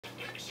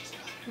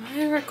Am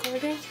I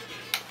recording?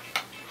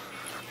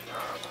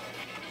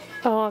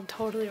 Oh, I'm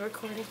totally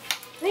recording.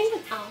 Am I even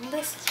on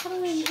this? How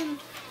do I even...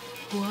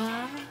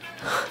 What?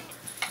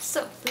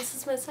 So, this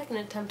is my second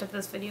attempt at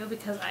this video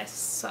because I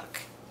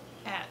suck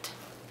at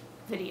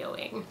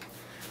videoing. I'm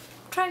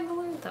trying to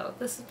learn though.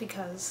 This is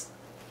because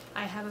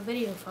I have a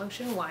video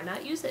function. Why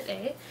not use it,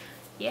 eh?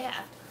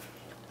 Yeah.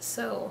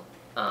 So,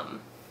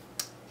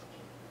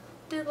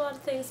 did a lot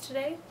of things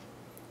today.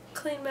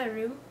 Cleaned my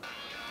room.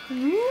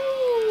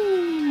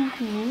 Ooh,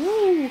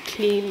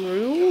 clean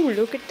room.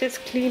 Look at this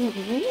clean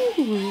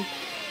room.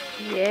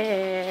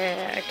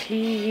 Yeah,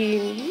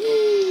 clean.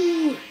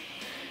 Ooh.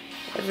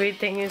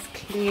 Everything is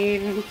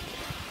clean.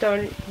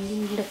 Don't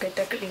look at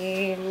the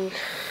clean.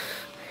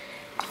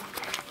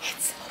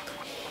 It's so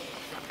clean.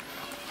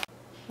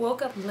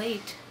 Woke up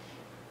late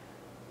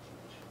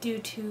due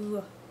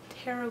to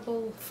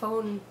terrible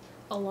phone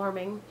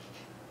alarming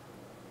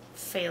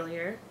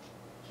failure.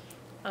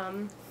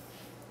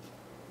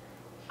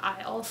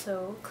 I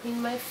also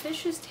cleaned my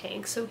fish's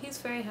tank, so he's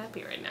very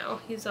happy right now.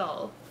 He's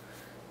all...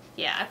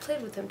 Yeah, I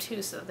played with him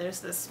too, so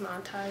there's this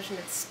montage and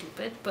it's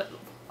stupid, but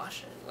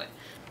watch it anyway.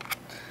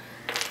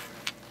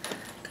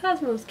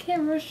 Cosmo's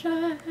camera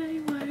shy,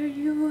 why are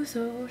you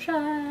so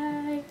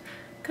shy?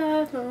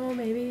 Cosmo,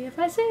 maybe if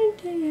I sing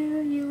to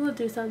you, you will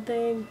do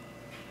something.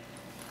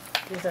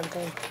 Do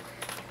something.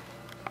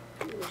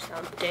 Do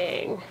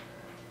something.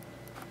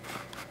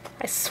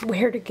 I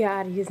swear to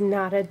God, he's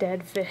not a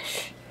dead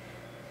fish.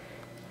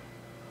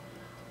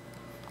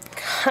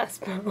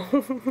 Cosmo.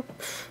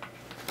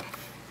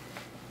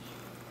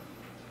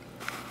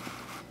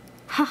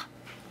 Ha!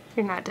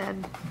 You're not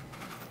dead.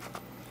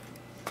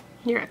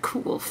 You're a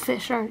cool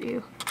fish, aren't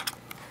you?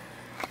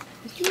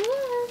 You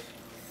are.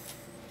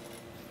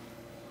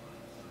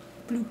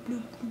 Bloop,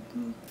 bloop, bloop,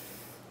 bloop.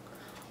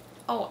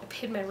 Oh, I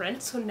paid my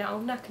rent, so now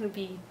I'm not gonna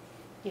be,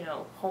 you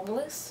know,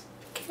 homeless.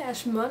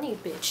 Cash money,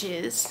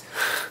 bitches.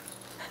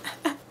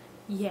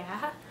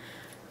 Yeah.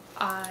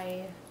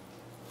 I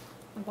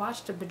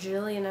watched a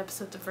bajillion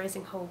episodes of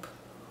Raising Hope.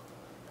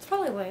 It's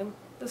probably lame.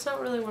 It's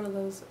not really one of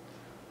those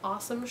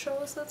awesome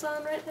shows that's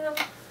on right now.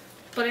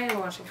 But I am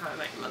watching How I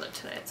Met Your Mother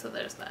tonight, so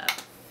there's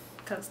that.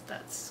 Because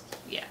that's,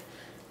 yeah,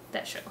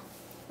 that show.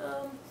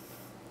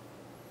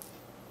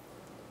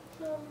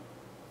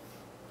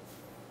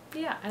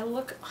 Yeah, I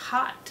look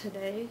hot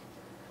today,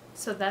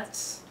 so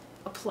that's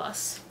a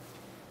plus.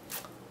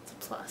 It's a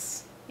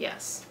plus,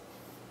 yes.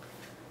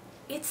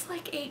 It's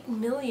like 8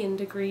 million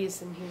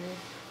degrees in here,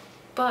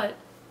 but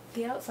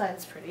the outside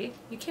is pretty.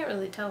 You can't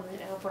really tell right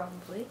now,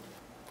 probably.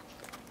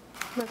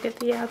 Look at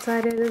the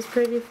outside, it is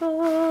pretty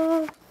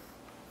full.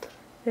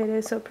 It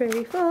is so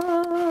pretty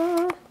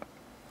full.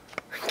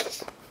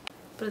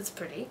 But it's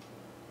pretty.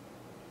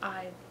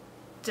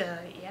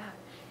 Yeah,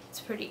 it's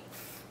pretty.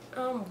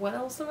 What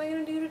else am I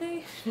gonna do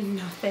today?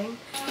 Nothing.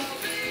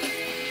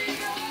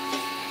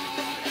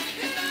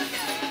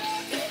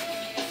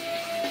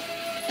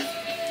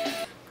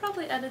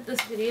 Probably edit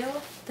this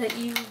video that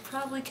you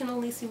probably can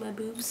only see my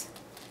boobs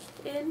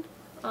in.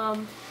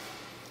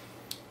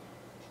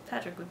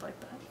 Patrick would like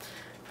that.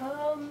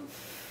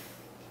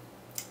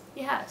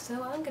 Yeah,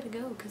 so I'm gonna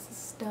go because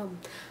this is dumb.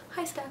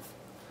 Hi, Steph.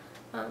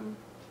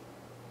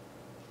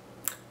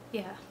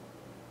 Yeah.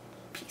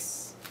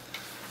 Peace.